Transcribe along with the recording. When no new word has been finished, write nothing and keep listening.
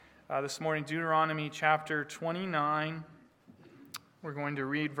This morning, Deuteronomy chapter 29. We're going to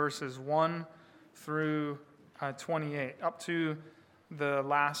read verses 1 through 28, up to the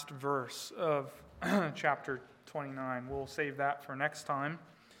last verse of chapter 29. We'll save that for next time.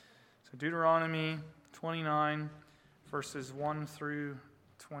 So Deuteronomy 29, verses 1 through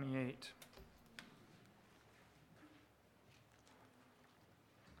 28.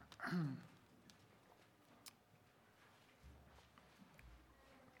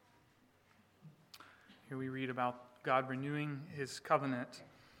 Here we read about God renewing his covenant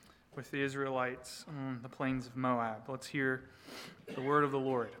with the Israelites on the plains of Moab. Let's hear the word of the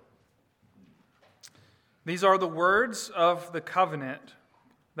Lord. These are the words of the covenant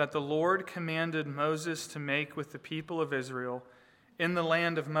that the Lord commanded Moses to make with the people of Israel in the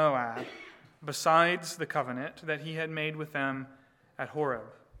land of Moab, besides the covenant that he had made with them at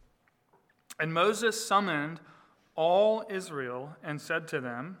Horeb. And Moses summoned all Israel and said to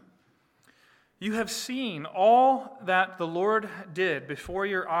them, "You have seen all that the Lord did before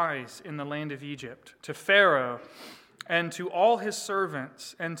your eyes in the land of Egypt, to Pharaoh and to all his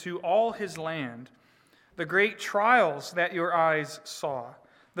servants and to all his land, the great trials that your eyes saw,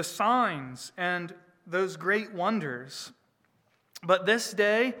 the signs and those great wonders. But to this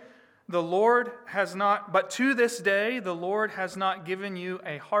day the Lord has not given you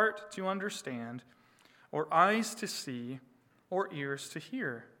a heart to understand, or eyes to see, or ears to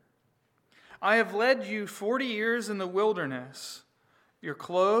hear. I have led you 40 years in the wilderness. Your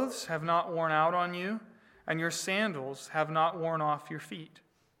clothes have not worn out on you, and your sandals have not worn off your feet.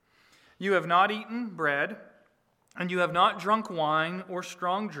 You have not eaten bread, and you have not drunk wine or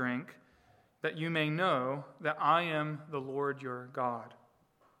strong drink, that you may know that I am the Lord your God.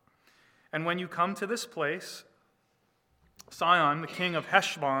 And when you come to this place, Sihon, the king of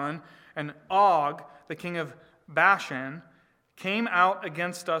Heshbon, and Og, the king of Bashan, came out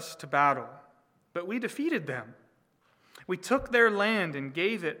against us to battle. But we defeated them. We took their land and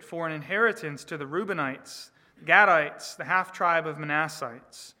gave it for an inheritance to the Reubenites, the Gadites, the half-tribe of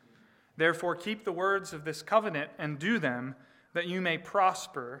Manassites. Therefore keep the words of this covenant and do them, that you may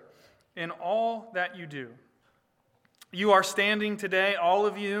prosper in all that you do. You are standing today, all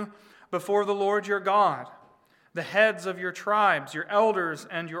of you, before the Lord your God, the heads of your tribes, your elders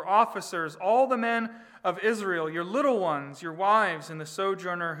and your officers, all the men of Israel, your little ones, your wives, and the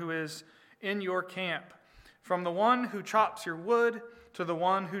sojourner who is in your camp, from the one who chops your wood to the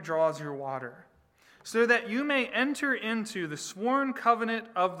one who draws your water, so that you may enter into the sworn covenant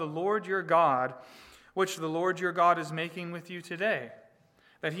of the Lord your God, which the Lord your God is making with you today,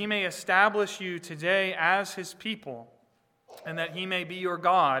 that he may establish you today as his people, and that he may be your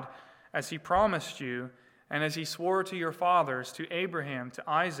God, as he promised you, and as he swore to your fathers, to Abraham, to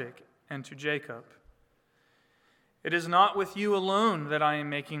Isaac, and to Jacob. It is not with you alone that I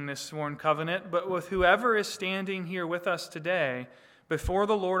am making this sworn covenant, but with whoever is standing here with us today before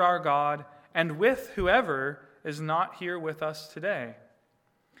the Lord our God, and with whoever is not here with us today.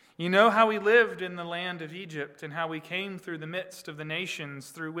 You know how we lived in the land of Egypt, and how we came through the midst of the nations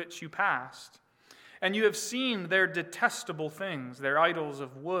through which you passed. And you have seen their detestable things, their idols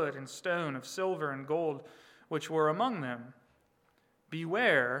of wood and stone, of silver and gold, which were among them.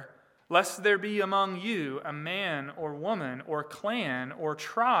 Beware, lest there be among you a man or woman or clan or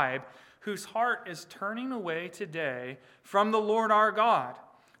tribe whose heart is turning away today from the Lord our God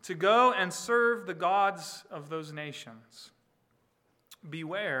to go and serve the gods of those nations.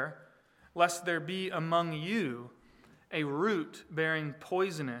 Beware, lest there be among you a root bearing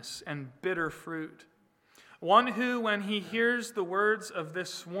poisonous and bitter fruit, one who, when he hears the words of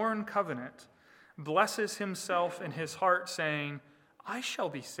this sworn covenant, blesses himself in his heart, saying, I shall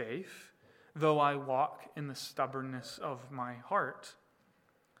be safe, though I walk in the stubbornness of my heart.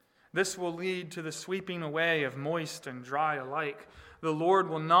 This will lead to the sweeping away of moist and dry alike. The Lord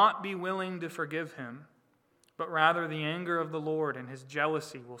will not be willing to forgive him, but rather the anger of the Lord and his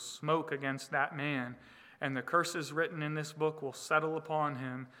jealousy will smoke against that man, and the curses written in this book will settle upon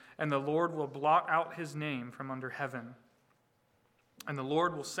him, and the Lord will blot out his name from under heaven. And the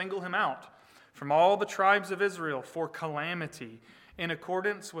Lord will single him out from all the tribes of Israel for calamity, in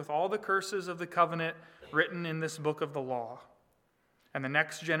accordance with all the curses of the covenant written in this book of the law. And the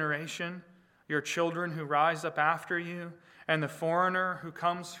next generation, your children who rise up after you, and the foreigner who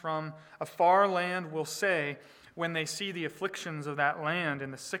comes from a far land will say, when they see the afflictions of that land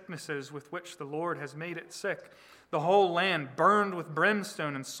and the sicknesses with which the Lord has made it sick, the whole land burned with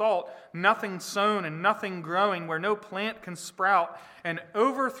brimstone and salt, nothing sown and nothing growing, where no plant can sprout, an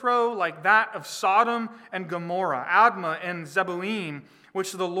overthrow like that of Sodom and Gomorrah, Admah and Zeboim,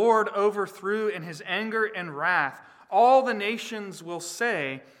 which the Lord overthrew in his anger and wrath. All the nations will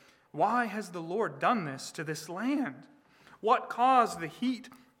say, Why has the Lord done this to this land? What caused the heat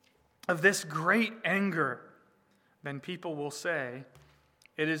of this great anger? Then people will say,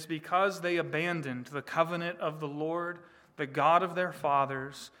 it is because they abandoned the covenant of the Lord, the God of their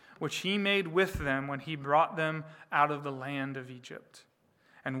fathers, which he made with them when he brought them out of the land of Egypt,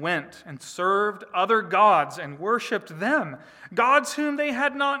 and went and served other gods and worshipped them, gods whom they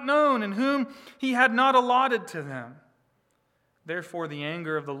had not known and whom he had not allotted to them. Therefore the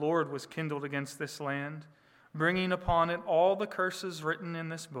anger of the Lord was kindled against this land, bringing upon it all the curses written in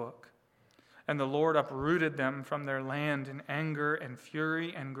this book. And the Lord uprooted them from their land in anger and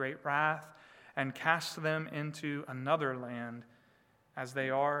fury and great wrath, and cast them into another land, as they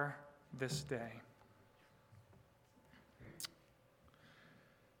are this day.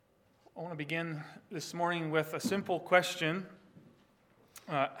 I want to begin this morning with a simple question.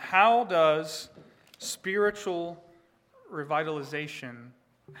 How does spiritual revitalization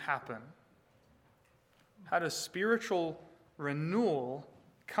happen? How does spiritual renewal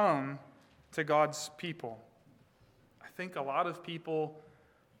come to God's people? I think a lot of people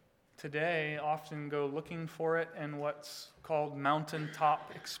today often go looking for it in what's called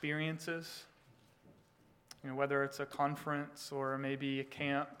mountaintop experiences. Whether it's a conference or maybe a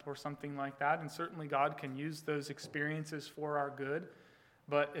camp or something like that. And certainly God can use those experiences for our good.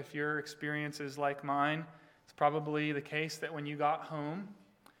 But if your experience is like mine, it's probably the case that when you got home,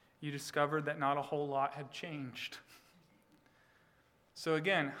 you discovered that not a whole lot had changed. So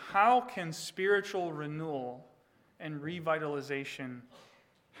again, how can spiritual renewal and revitalization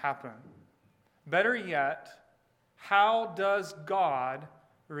happen? Better yet, how does God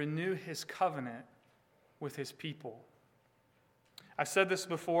renew his covenant with his people? I've said this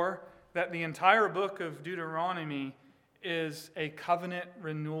before, that the entire book of Deuteronomy is a covenant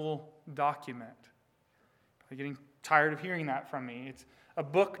renewal document. I'm getting tired of hearing that from me. It's a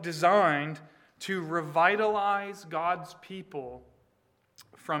book designed to revitalize God's people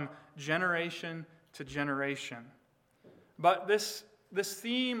from generation to generation. But this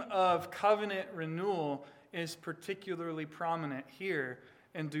theme of covenant renewal is particularly prominent here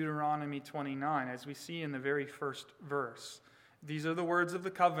in Deuteronomy 29, as we see in the very first verse. These are the words of the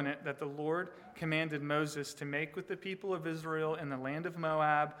covenant that the Lord commanded Moses to make with the people of Israel in the land of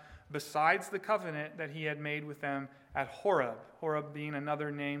Moab, besides the covenant that he had made with them at Horeb, Horeb being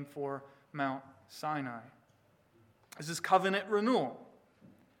another name for Mount Sinai. This is covenant renewal.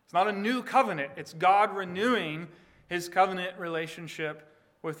 It's not a new covenant. It's God renewing his covenant relationship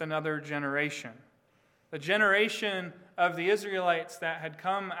with another generation. The generation of the Israelites that had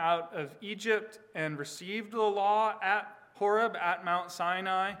come out of Egypt and received the law at Horeb, at Mount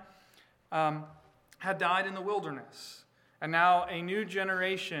Sinai, had died in the wilderness. And now a new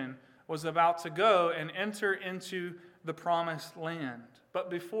generation was about to go and enter into the promised land. But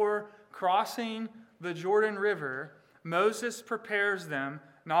before crossing the Jordan River, Moses prepares them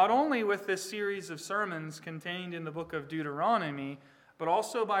not only with this series of sermons contained in the book of Deuteronomy, but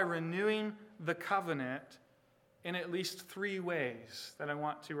also by renewing the covenant in at least three ways that I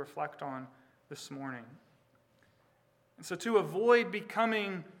want to reflect on this morning. And so to avoid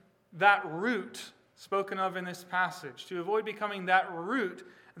becoming that root spoken of in this passage, to avoid becoming that root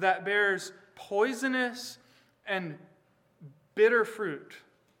that bears poisonous and bitter fruit,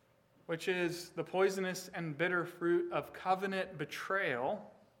 which is the poisonous and bitter fruit of covenant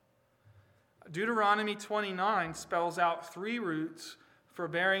betrayal, Deuteronomy 29 spells out three roots for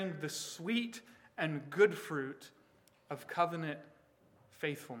bearing the sweet and good fruit of covenant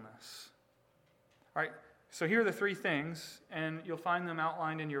faithfulness. All right, so here are the three things, and you'll find them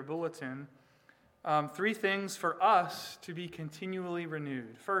outlined in your bulletin. Three things for us to be continually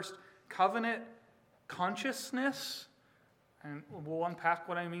renewed. First, covenant consciousness, and we'll unpack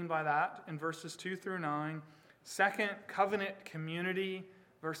what I mean by that in verses 2 through 9. Second, covenant community,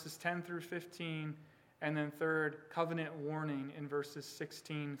 verses 10 through 15. And then third, covenant warning in verses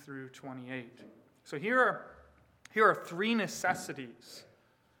 16 through 28. So here are three necessities,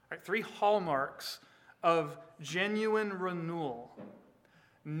 right, three hallmarks of genuine renewal.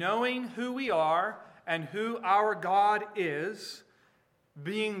 Knowing who we are and who our God is,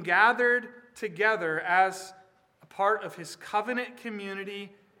 being gathered together as a part of his covenant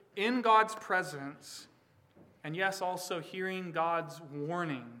community in God's presence, and yes, also hearing God's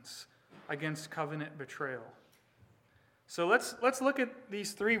warnings against covenant betrayal. So let's look at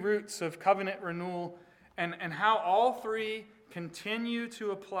these three roots of covenant renewal and how all three continue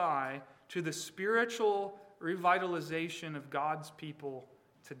to apply to the spiritual revitalization of God's people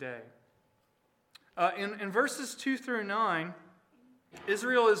today. In verses 2 through 9,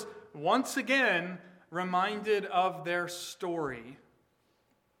 Israel is once again reminded of their story.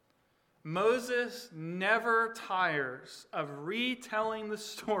 Moses never tires of retelling the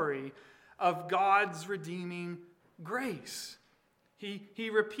story of God's redeeming grace. He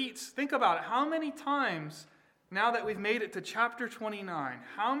repeats, think about it, how many times, now that we've made it to chapter 29,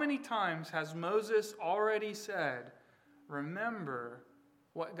 how many times has Moses already said, remember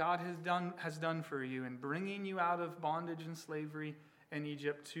what God has done for you in bringing you out of bondage and slavery in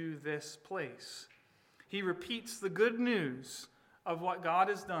Egypt to this place? He repeats the good news of what God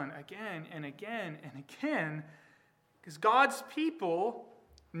has done again and again and again, because God's people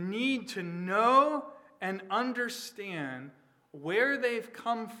need to know and understand where they've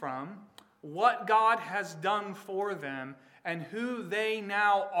come from, what God has done for them, and who they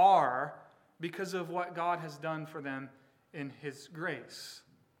now are because of what God has done for them in His grace.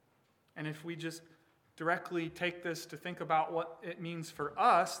 And if we just directly take this to think about what it means for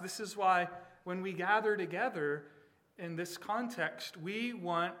us, this is why when we gather together in this context, we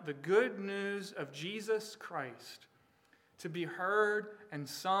want the good news of Jesus Christ to be heard and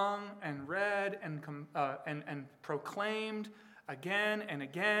sung and read and proclaimed again and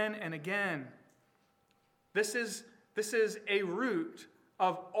again and again. This is a root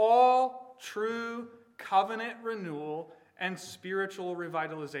of all true covenant renewal and spiritual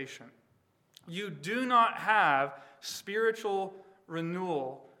revitalization. You do not have spiritual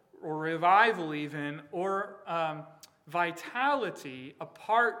renewal or revival even, or vitality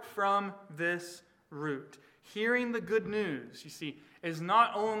apart from this root. Hearing the good news, you see, is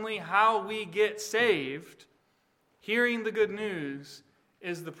not only how we get saved. Hearing the good news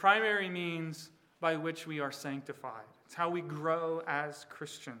is the primary means by which we are sanctified. It's how we grow as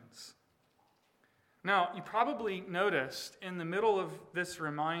Christians. Now, you probably noticed in the middle of this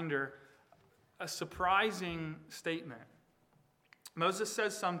reminder a surprising statement. Moses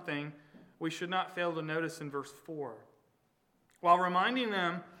says something we should not fail to notice in verse 4. While reminding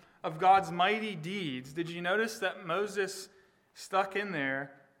them of God's mighty deeds, did you notice that Moses stuck in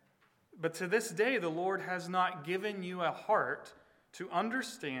there, but to this day the Lord has not given you a heart to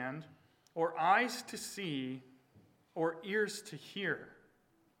understand, or eyes to see, or ears to hear.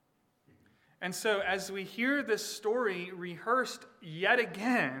 And so as we hear this story rehearsed yet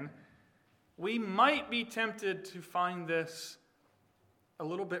again, we might be tempted to find this a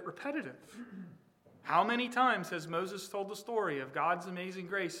little bit repetitive. How many times has Moses told the story of God's amazing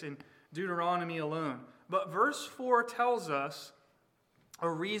grace in Deuteronomy alone? But verse 4 tells us a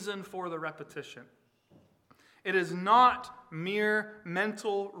reason for the repetition. It is not mere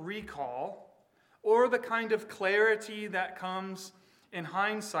mental recall or the kind of clarity that comes in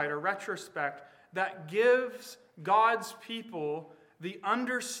hindsight or retrospect that gives God's people the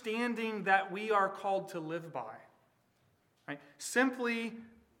understanding that we are called to live by. Right? Simply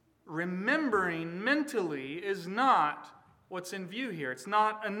remembering mentally is not what's in view here. It's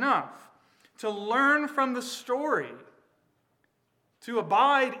not enough. To learn from the story, to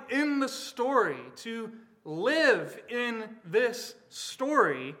abide in the story, to live in this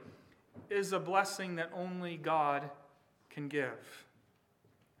story is a blessing that only God can give.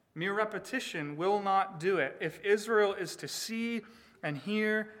 Mere repetition will not do it. If Israel is to see and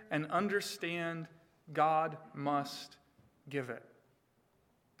hear and understand, God must give it.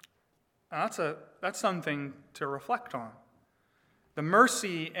 That's something to reflect on. The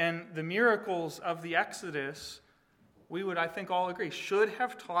mercy and the miracles of the Exodus, we would, I think, all agree, should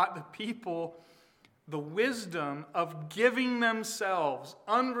have taught the people the wisdom of giving themselves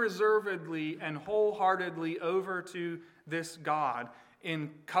unreservedly and wholeheartedly over to this God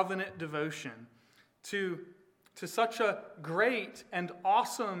in covenant devotion, to such a great and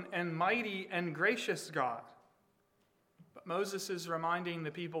awesome and mighty and gracious God. But Moses is reminding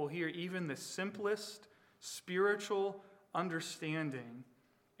the people here, even the simplest spiritual understanding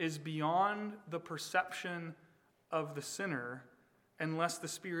is beyond the perception of the sinner unless the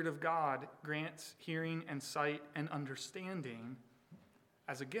Spirit of God grants hearing and sight and understanding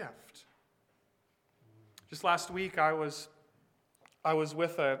as a gift. Just last week, I was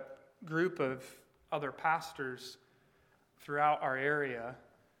with a group of other pastors throughout our area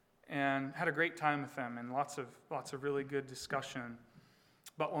and had a great time with them and lots of really good discussion.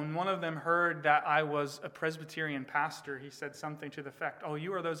 But when one of them heard that I was a Presbyterian pastor, he said something to the effect, "Oh,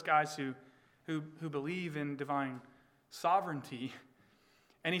 you are those guys who believe in divine sovereignty."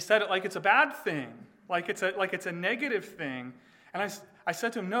 And he said it like it's a bad thing, like it's a negative thing. And I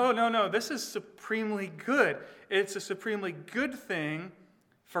said to him, no, this is supremely good. It's a supremely good thing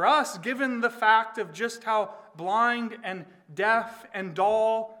for us, given the fact of just how blind and deaf and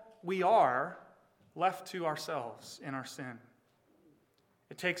dull we are left to ourselves in our sin.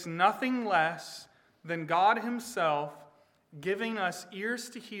 It takes nothing less than God Himself giving us ears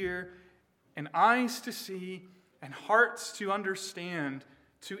to hear and eyes to see and hearts to understand,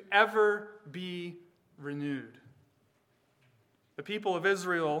 to ever be renewed. The people of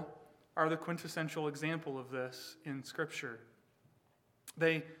Israel are the quintessential example of this in Scripture.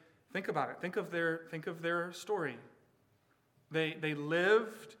 They think about it. Think of their story. They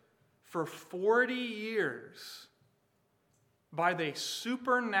lived for 40 years by the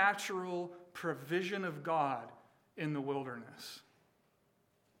supernatural provision of God in the wilderness.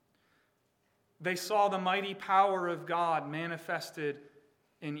 They saw the mighty power of God manifested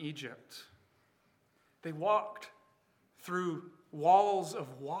in Egypt. They walked through walls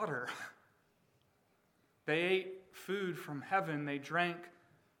of water. They ate food from heaven. They drank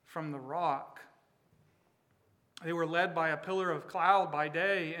from the rock. They were led by a pillar of cloud by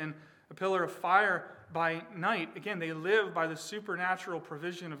day and a pillar of fire by night. Again, they lived by the supernatural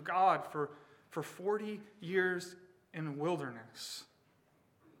provision of God for 40 years in the wilderness.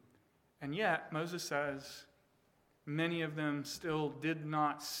 And yet, Moses says, many of them still did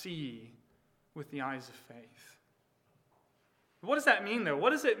not see with the eyes of faith. What does that mean, though?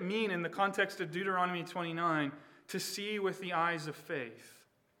 What does it mean in the context of Deuteronomy 29 to see with the eyes of faith?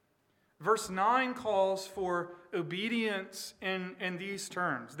 Verse 9 calls for obedience in these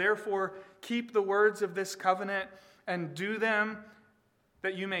terms. Therefore, keep the words of this covenant and do them,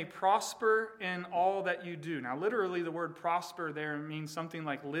 that you may prosper in all that you do. Now, literally, the word prosper there means something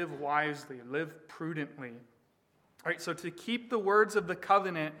like live wisely, live prudently. All right, so to keep the words of the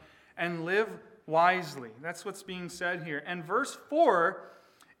covenant and live wisely. That's what's being said here. And verse 4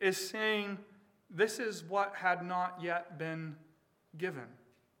 is saying this is what had not yet been given.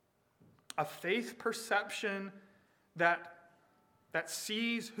 A faith perception that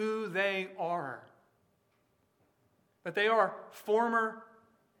sees who they are. That they are former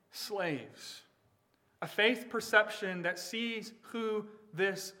slaves. A faith perception that sees who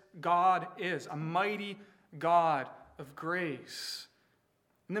this God is. A mighty God of grace.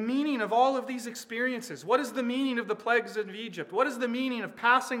 And the meaning of all of these experiences. What is the meaning of the plagues of Egypt? What is the meaning of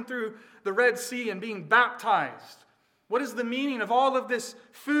passing through the Red Sea and being baptized? What is the meaning of all of this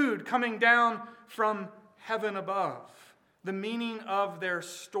food coming down from heaven above? The meaning of their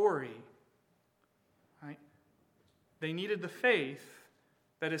story. Right? They needed the faith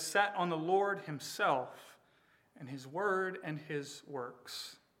that is set on the Lord himself and his word and his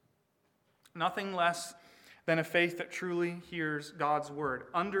works. Nothing less than a faith that truly hears God's word,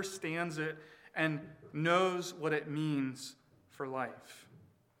 understands it, and knows what it means for life.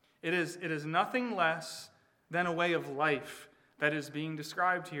 It is nothing less than a way of life that is being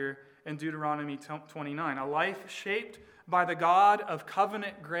described here in Deuteronomy 29. A life shaped by the God of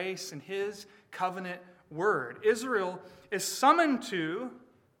covenant grace and his covenant word. Israel is summoned to,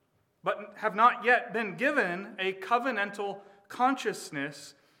 but have not yet been given, a covenantal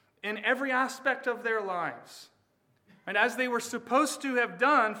consciousness in every aspect of their lives. And as they were supposed to have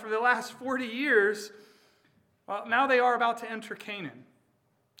done for the last 40 years, well, now they are about to enter Canaan.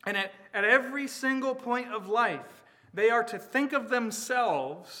 And at every single point of life, they are to think of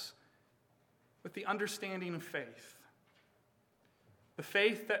themselves with the understanding of faith. The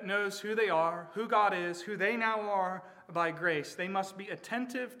faith that knows who they are, who God is, who they now are by grace. They must be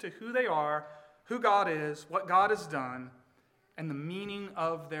attentive to who they are, who God is, what God has done, and the meaning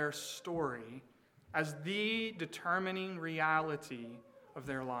of their story as the determining reality of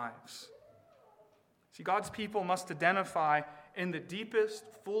their lives. See, God's people must identify in the deepest,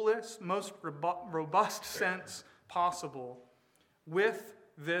 fullest, most robust sense possible with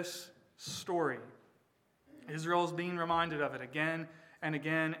this story. Israel is being reminded of it again and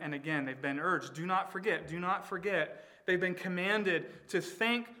again and again. They've been urged, do not forget, do not forget. They've been commanded to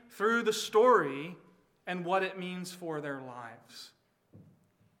think through the story and what it means for their lives.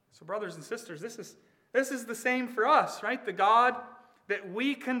 So brothers and sisters, this is the same for us, right? The God that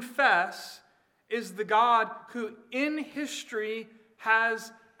we confess is the God who in history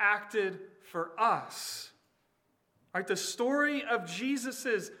has acted for us. Right? The story of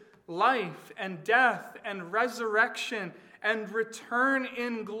Jesus' life and death and resurrection and return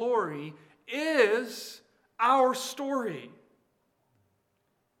in glory is our story.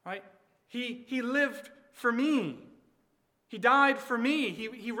 Right? He lived for me. He died for me.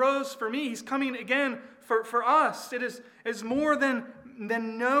 He rose for me. He's coming again for us. It is more than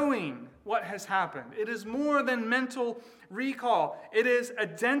knowing what has happened. It is more than mental recall. It is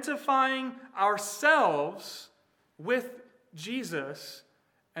identifying ourselves with Jesus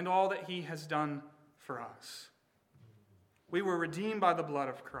and all that he has done for us. We were redeemed by the blood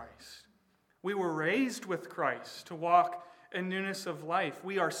of Christ. We were raised with Christ to walk in newness of life.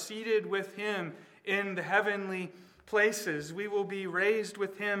 We are seated with him in the heavenly places. We will be raised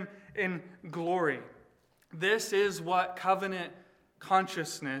with him in glory. This is what covenant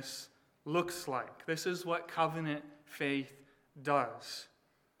consciousness looks like. This is what covenant faith does.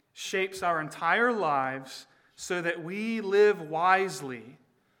 Shapes our entire lives so that we live wisely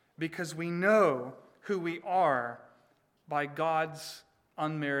because we know who we are by God's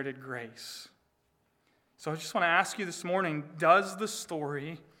unmerited grace. So I just want to ask you this morning, does the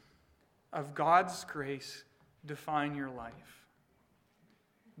story of God's grace define your life?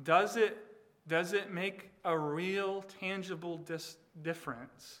 Does it make a real, tangible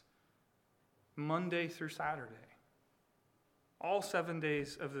difference Monday through Saturday? All 7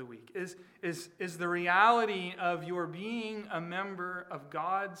 days of the week? Is the reality of your being a member of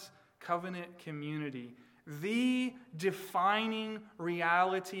God's covenant community the defining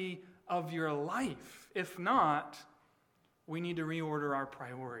reality of your life? If not, we need to reorder our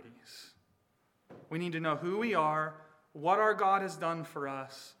priorities. We need to know who we are, what our God has done for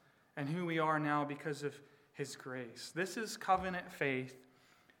us, and who we are now because of his grace. This is covenant faith,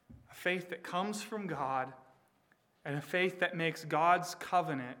 a faith that comes from God, and a faith that makes God's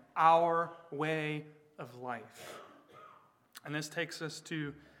covenant our way of life. And this takes us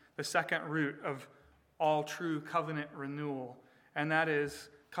to the second root of all true covenant renewal, and that is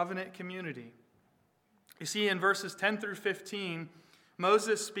covenant community. You see, in verses 10 through 15,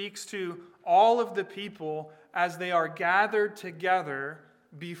 Moses speaks to all of the people as they are gathered together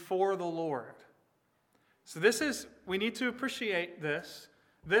before the Lord. So we need to appreciate this.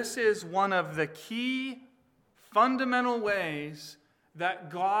 This is one of the key fundamental ways that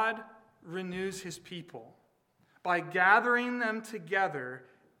God renews his people, by gathering them together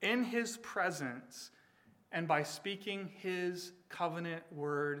in his presence and by speaking his covenant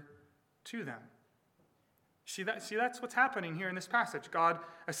word to them. See, that's what's happening here in this passage. God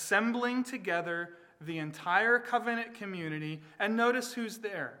assembling together the entire covenant community, and notice who's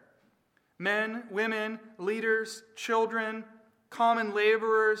there. Men, women, leaders, children, common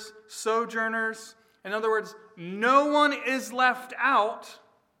laborers, sojourners. In other words, no one is left out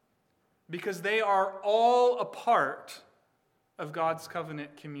because they are all a part of God's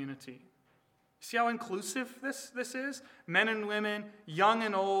covenant community. See how inclusive this is? Men and women, young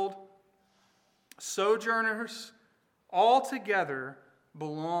and old, sojourners, all together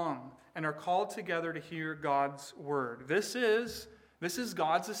belong and are called together to hear God's word. This is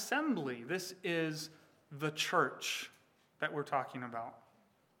God's assembly. This is the church that we're talking about.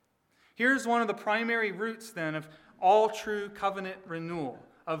 Here's one of the primary roots then of all true covenant renewal,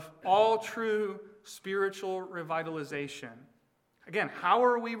 of all true spiritual revitalization. Again, how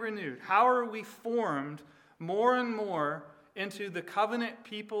are we renewed? How are we formed more and more into the covenant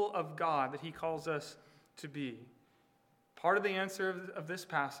people of God that he calls us to be? Part of the answer of this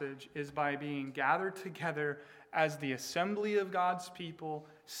passage is by being gathered together as the assembly of God's people,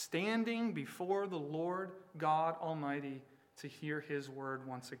 standing before the Lord God Almighty to hear his word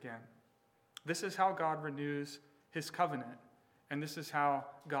once again. This is how God renews his covenant, and this is how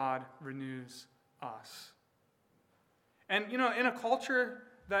God renews us. And, in a culture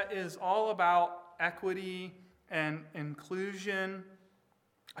that is all about equity and inclusion,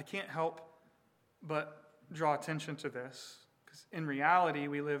 I can't help but draw attention to this, because in reality,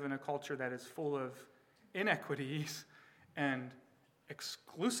 we live in a culture that is full of inequities and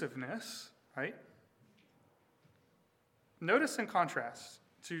exclusiveness, right? Notice in contrast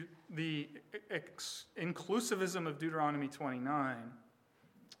to the inclusivism of Deuteronomy 29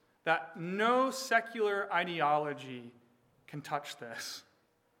 that no secular ideology can touch this.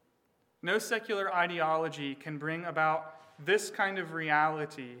 No secular ideology can bring about this kind of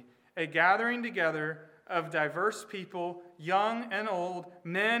reality, a gathering together of diverse people, young and old,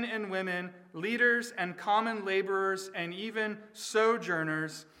 men and women, leaders and common laborers, and even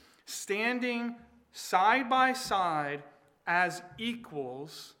sojourners, standing side by side as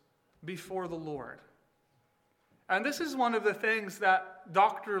equals before the Lord. And this is one of the things that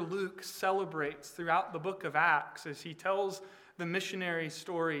Dr. Luke celebrates throughout the book of Acts as he tells the missionary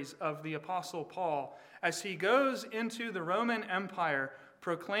stories of the Apostle Paul, as he goes into the Roman Empire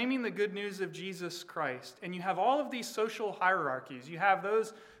proclaiming the good news of Jesus Christ. And you have all of these social hierarchies. You have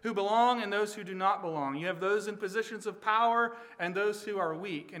those who belong and those who do not belong. You have those in positions of power and those who are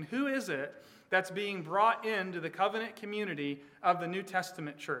weak. And who is it that's being brought into the covenant community of the New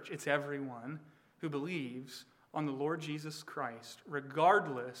Testament church? It's everyone who believes on the Lord Jesus Christ,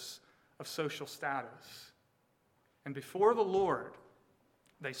 regardless of social status. And before the Lord,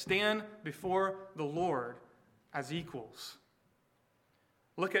 they stand before the Lord as equals.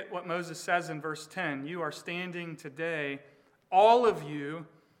 Look at what Moses says in verse 10. You are standing today, all of you,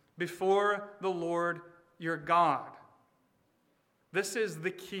 before the Lord your God. This is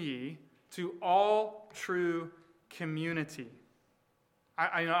the key to all true community.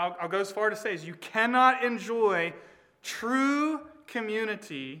 I'll go as far to say is you cannot enjoy true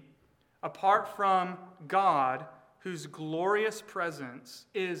community apart from God, whose glorious presence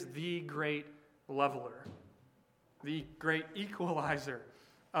is the great leveler, the great equalizer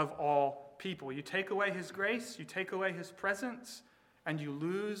of all people. You take away his grace, you take away his presence, and you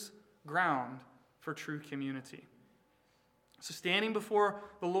lose ground for true community. So standing before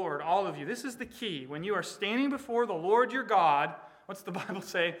the Lord, all of you, this is the key. When you are standing before the Lord your God, what's the Bible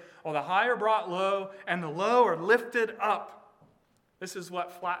say? Well, the high are brought low, and the low are lifted up. This is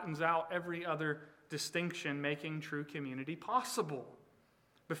what flattens out every other distinction, making true community possible.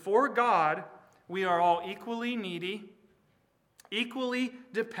 Before God, we are all equally needy, equally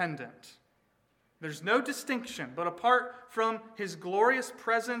dependent. There's no distinction, but apart from his glorious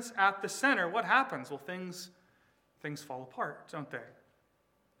presence at the center, what happens? Well, things fall apart, don't they?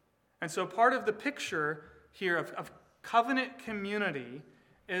 And so part of the picture here of covenant community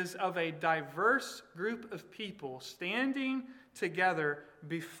is of a diverse group of people standing together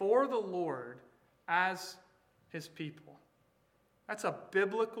before the Lord as his people. That's a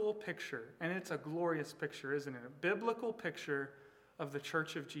biblical picture, and it's a glorious picture, isn't it? A biblical picture of the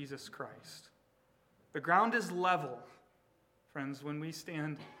Church of Jesus Christ. The ground is level, friends, when we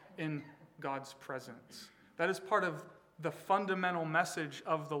stand in God's presence. That is part of the fundamental message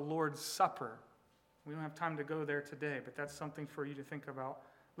of the Lord's Supper. We don't have time to go there today, but that's something for you to think about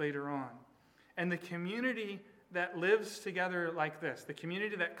later on. And the community that lives together like this, the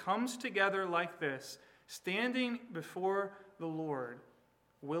community that comes together like this, standing before the Lord,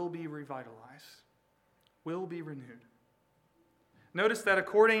 will be revitalized, will be renewed. Notice that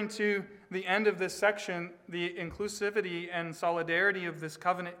according to the end of this section, the inclusivity and solidarity of this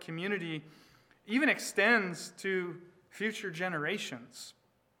covenant community even extends to future generations.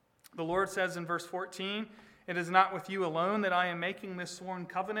 The Lord says in verse 14, "It is not with you alone that I am making this sworn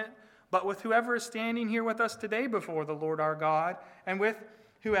covenant, but with whoever is standing here with us today before the Lord our God, and with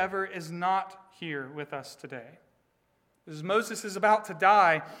whoever is not here with us today." As Moses is about to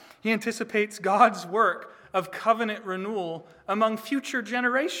die, he anticipates God's work of covenant renewal among future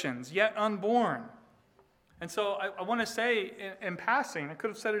generations, yet unborn. And so I want to say in passing, I could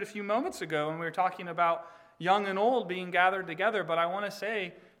have said it a few moments ago when we were talking about young and old being gathered together, but I want to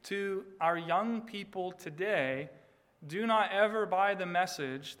say to our young people today, do not ever buy the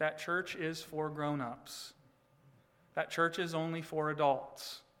message that church is for grown-ups, that church is only for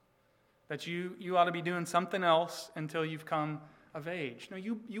adults, that you ought to be doing something else until you've come of age. No,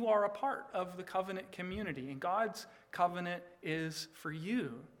 you are a part of the covenant community, and God's covenant is for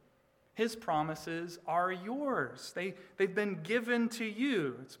you. His promises are yours. They've been given to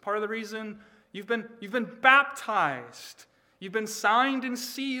you. It's part of the reason you've been baptized. You've been signed and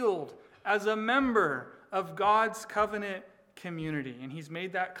sealed as a member of God's covenant community, and he's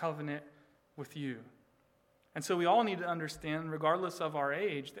made that covenant with you. And so we all need to understand, regardless of our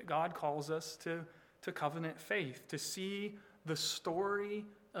age, that God calls us to covenant faith, to see the story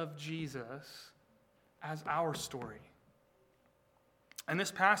of Jesus as our story. And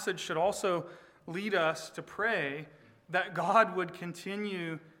this passage should also lead us to pray that God would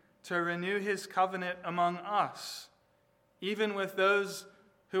continue to renew his covenant among us, even with those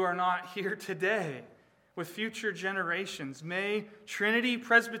who are not here today, with future generations. May Trinity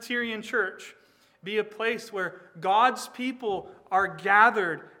Presbyterian Church be a place where God's people are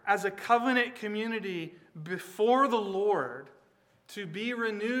gathered as a covenant community before the Lord to be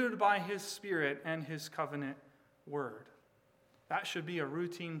renewed by his Spirit and his covenant word. That should be a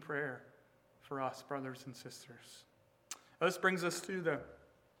routine prayer for us, brothers and sisters. This brings us to the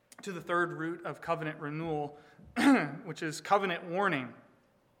third root of covenant renewal, which is covenant warning.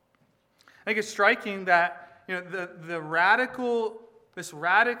 I think it's striking that this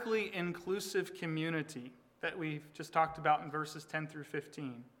radically inclusive community that we've just talked about in verses 10 through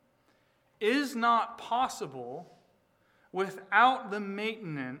 15 is not possible without the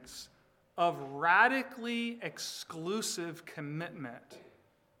maintenance of radically exclusive commitment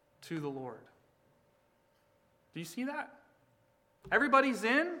to the Lord. Do you see that? Everybody's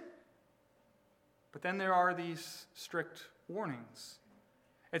in, but then there are these strict warnings.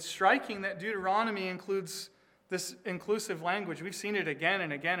 It's striking that Deuteronomy includes this inclusive language. We've seen it again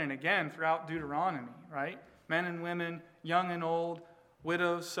and again and again throughout Deuteronomy, right? Men and women, young and old,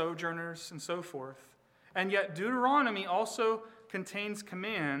 widows, sojourners, and so forth. And yet Deuteronomy also contains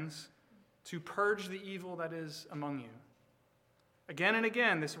commands to purge the evil that is among you. Again and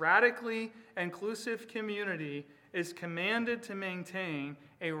again, this radically inclusive community is commanded to maintain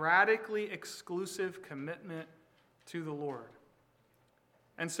a radically exclusive commitment to the Lord.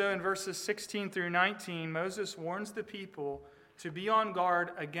 And so in verses 16 through 19, Moses warns the people to be on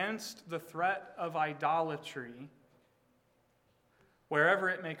guard against the threat of idolatry, wherever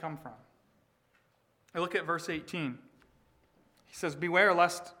it may come from. Look at verse 18. He says, "Beware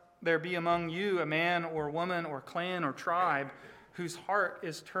lest there be among you a man or woman or clan or tribe whose heart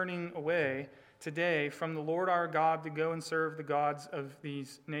is turning away today from the Lord our God to go and serve the gods of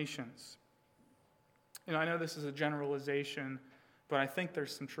these nations." I know this is a generalization, but I think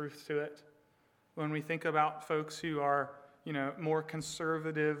there's some truth to it. When we think about folks who are, more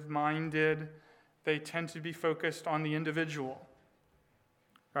conservative-minded, they tend to be focused on the individual,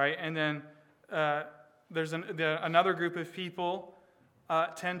 right? And then there's another group of people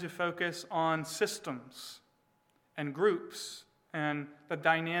tend to focus on systems and groups and the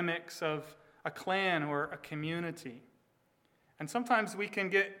dynamics of a clan or a community. And sometimes we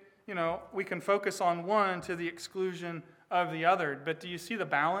can we can focus on one to the exclusion of the other. But do you see the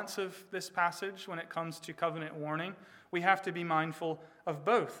balance of this passage when it comes to covenant warning? We have to be mindful of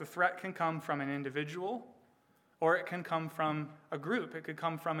both. The threat can come from an individual, or it can come from a group. It could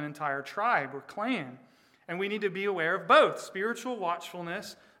come from an entire tribe or clan. And we need to be aware of both. Spiritual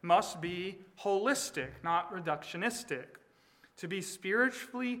watchfulness must be holistic, not reductionistic. To be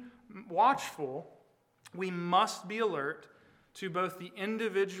spiritually watchful, we must be alert to both the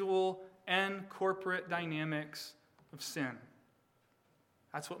individual and corporate dynamics of sin.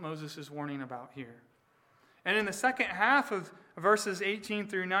 That's what Moses is warning about here. And in the second half of verses 18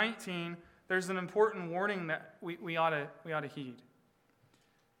 through 19, there's an important warning that we ought to heed.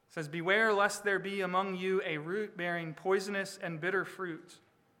 It says, "Beware lest there be among you a root bearing poisonous and bitter fruit,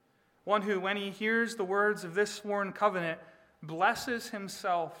 one who, when he hears the words of this sworn covenant, blesses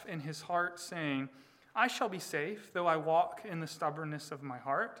himself in his heart, saying, I shall be safe, though I walk in the stubbornness of my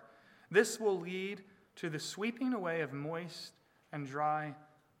heart. This will lead to the sweeping away of moist and dry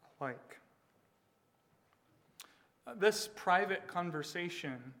alike." This private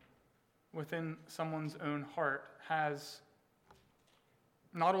conversation within someone's own heart has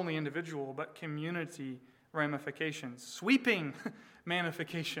not only individual, but community ramifications, sweeping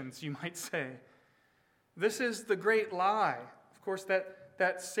manifestations, you might say. This is the great lie, of course,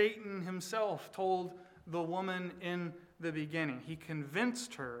 that Satan himself told the woman in the beginning. He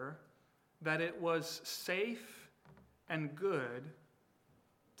convinced her that it was safe and good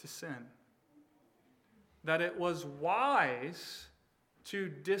to sin, that it was wise to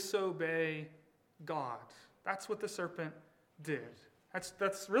disobey God. That's what the serpent did.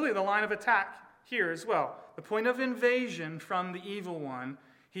 That's really the line of attack here as well. The point of invasion from the evil one,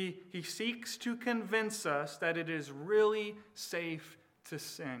 he seeks to convince us that it is really safe to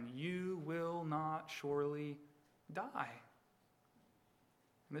sin. You will not surely die.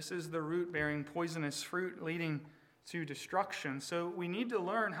 This is the root-bearing poisonous fruit leading to destruction. So we need to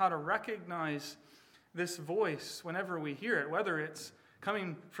learn how to recognize this voice whenever we hear it, whether it's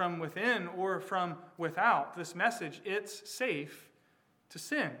coming from within or from without. This message, it's safe to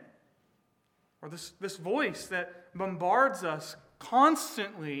sin. Or this voice that bombards us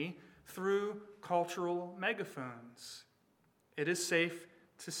constantly through cultural megaphones. It is safe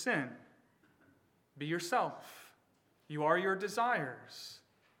to sin. Be yourself. You are your desires.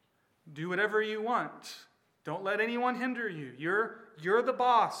 Do whatever you want. Don't let anyone hinder you. You're the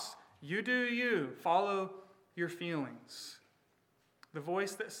boss. You do you. Follow your feelings. The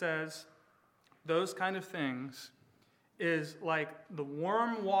voice that says those kind of things is like the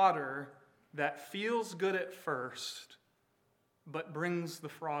warm water that feels good at first, but brings the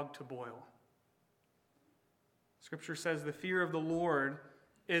frog to boil. Scripture says the fear of the Lord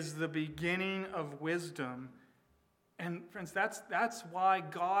is the beginning of wisdom. And friends, that's why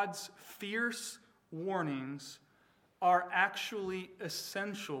God's fierce warnings are actually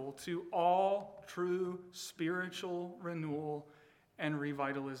essential to all true spiritual renewal and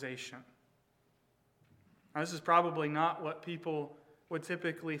revitalization. Now, this is probably not what people would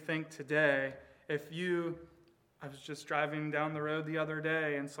typically think today. I was just driving down the road the other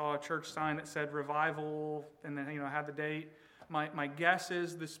day and saw a church sign that said revival, and then had the date. My guess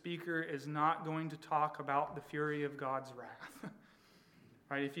is the speaker is not going to talk about the fury of God's wrath.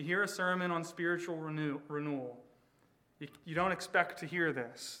 Right? If you hear a sermon on spiritual renewal, you don't expect to hear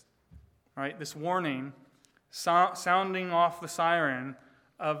this. Right? This warning, sounding off the siren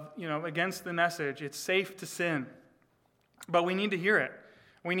of against the message. It's safe to sin, but we need to hear it.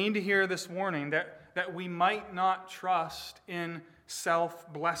 We need to hear this warning that we might not trust in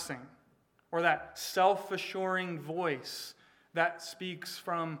self-blessing or that self-assuring voice that speaks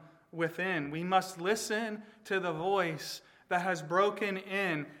from within. We must listen to the voice that has broken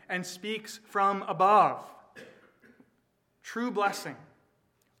in and speaks from above. True blessing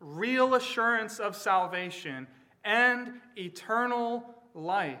real assurance of salvation, and eternal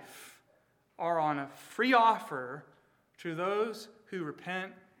life are on a free offer to those who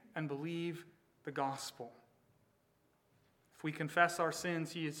repent and believe the gospel. If we confess our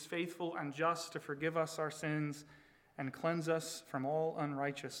sins, he is faithful and just to forgive us our sins and cleanse us from all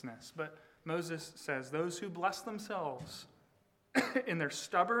unrighteousness. But Moses says, those who bless themselves in their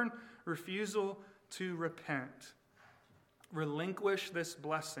stubborn refusal to repent relinquish this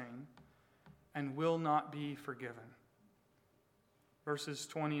blessing and will not be forgiven. Verses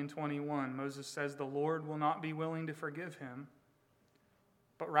 20 and 21, Moses says, the Lord will not be willing to forgive him,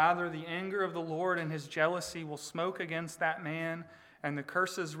 but rather the anger of the Lord and his jealousy will smoke against that man, and the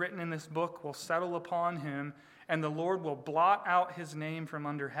curses written in this book will settle upon him, and the Lord will blot out his name from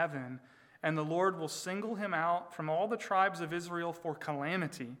under heaven, and the Lord will single him out from all the tribes of Israel for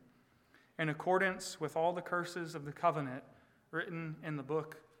calamity, in accordance with all the curses of the covenant written in the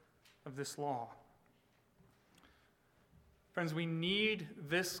book of this law. Friends, we need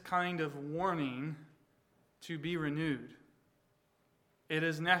this kind of warning to be renewed. It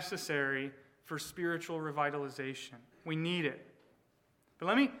is necessary for spiritual revitalization. We need it. But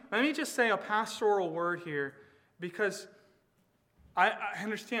let me just say a pastoral word here, because I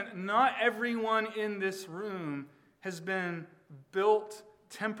understand not everyone in this room has been built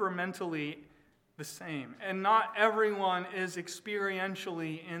temperamentally the same, and not everyone is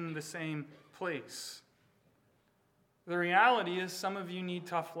experientially in the same place. The reality is some of you need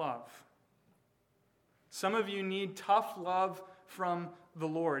tough love. Some of you need tough love from the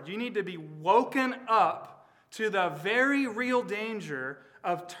Lord. You need to be woken up to the very real danger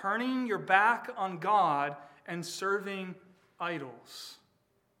of turning your back on God and serving idols.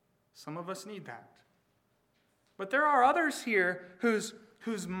 Some of us need that. But there are others here whose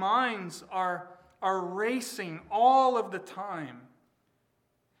minds are racing all of the time.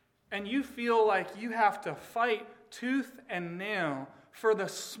 And you feel like you have to fight tooth and nail for the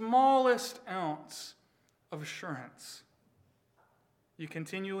smallest ounce of assurance. You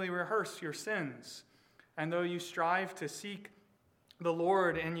continually rehearse your sins, and though you strive to seek the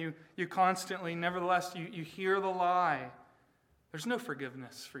Lord and you constantly, nevertheless, you hear the lie, there's no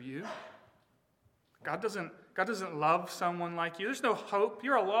forgiveness for you. God doesn't love someone like you. There's no hope.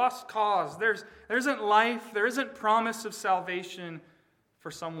 You're a lost cause. There isn't life. There isn't promise of salvation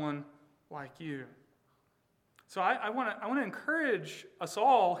for someone like you. So I want to encourage us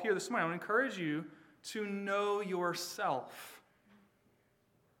all here this morning. I want to encourage you to know yourself.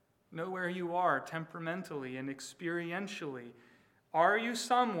 Know where you are temperamentally and experientially. Are you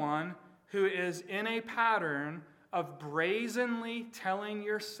someone who is in a pattern of brazenly telling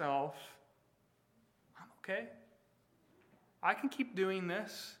yourself, I'm okay. I can keep doing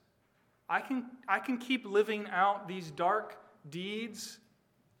this. I can keep living out these dark deeds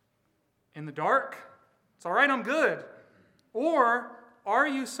in the dark. It's all right, I'm good. Or are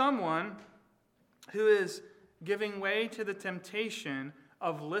you someone who is giving way to the temptation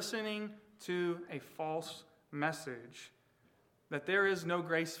of listening to a false message that there is no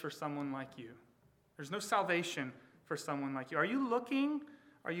grace for someone like you? There's no salvation for someone like you. Are you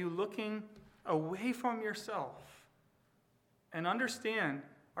looking away from yourself and understanding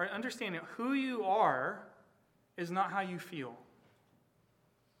who you are is not how you feel?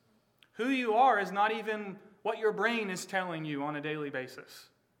 Who you are is not even what your brain is telling you on a daily basis.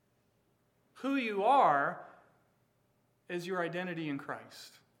 Who you are is your identity in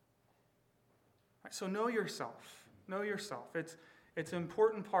Christ. Right, so know yourself. Know yourself. It's an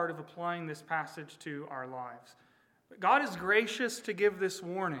important part of applying this passage to our lives. But God is gracious to give this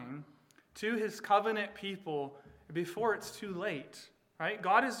warning to his covenant people before it's too late. Right?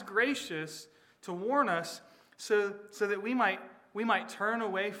 God is gracious to warn us so that we might turn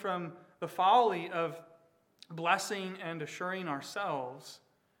away from the folly of blessing and assuring ourselves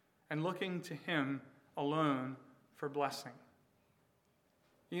and looking to him alone for blessing.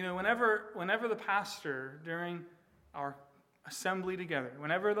 You know, whenever the pastor, during our assembly together,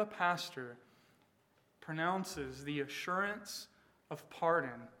 whenever the pastor pronounces the assurance of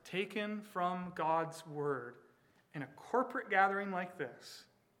pardon taken from God's word in a corporate gathering like this,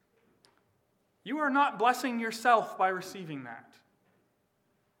 you are not blessing yourself by receiving that.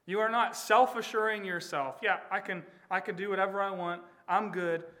 You are not self-assuring yourself. Yeah, I can do whatever I want. I'm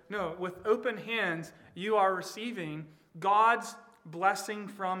good. No, with open hands, you are receiving God's blessing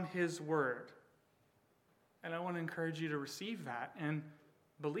from his word. And I want to encourage you to receive that and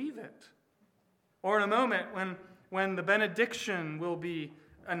believe it. Or in a moment when the benediction will be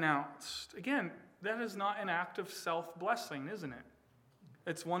announced. Again, that is not an act of self-blessing, isn't it?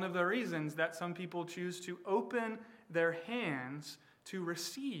 It's one of the reasons that some people choose to open their hands to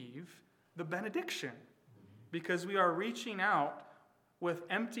receive the benediction, because we are reaching out with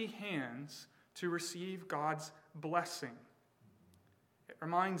empty hands to receive God's blessing. It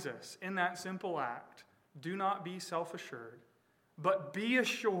reminds us in that simple act, do not be self-assured, but be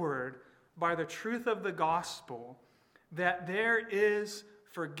assured by the truth of the gospel that there is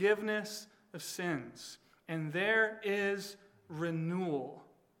forgiveness of sins and there is renewal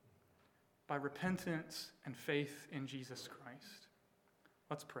by repentance and faith in Jesus Christ.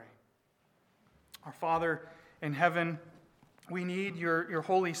 Let's pray. Our Father in heaven, we need your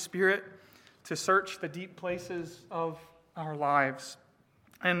Holy Spirit to search the deep places of our lives.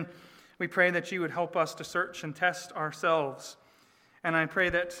 And we pray that you would help us to search and test ourselves. And I pray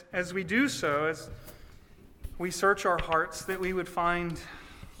that as we do so, as we search our hearts, that we would find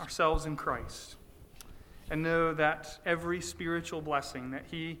ourselves in Christ and know that every spiritual blessing that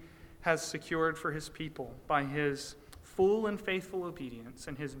he has secured for his people by his full and faithful obedience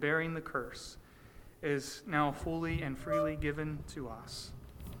and his bearing the curse is now fully and freely given to us.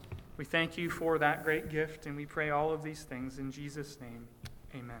 We thank you for that great gift, and we pray all of these things in Jesus' name.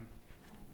 Amen.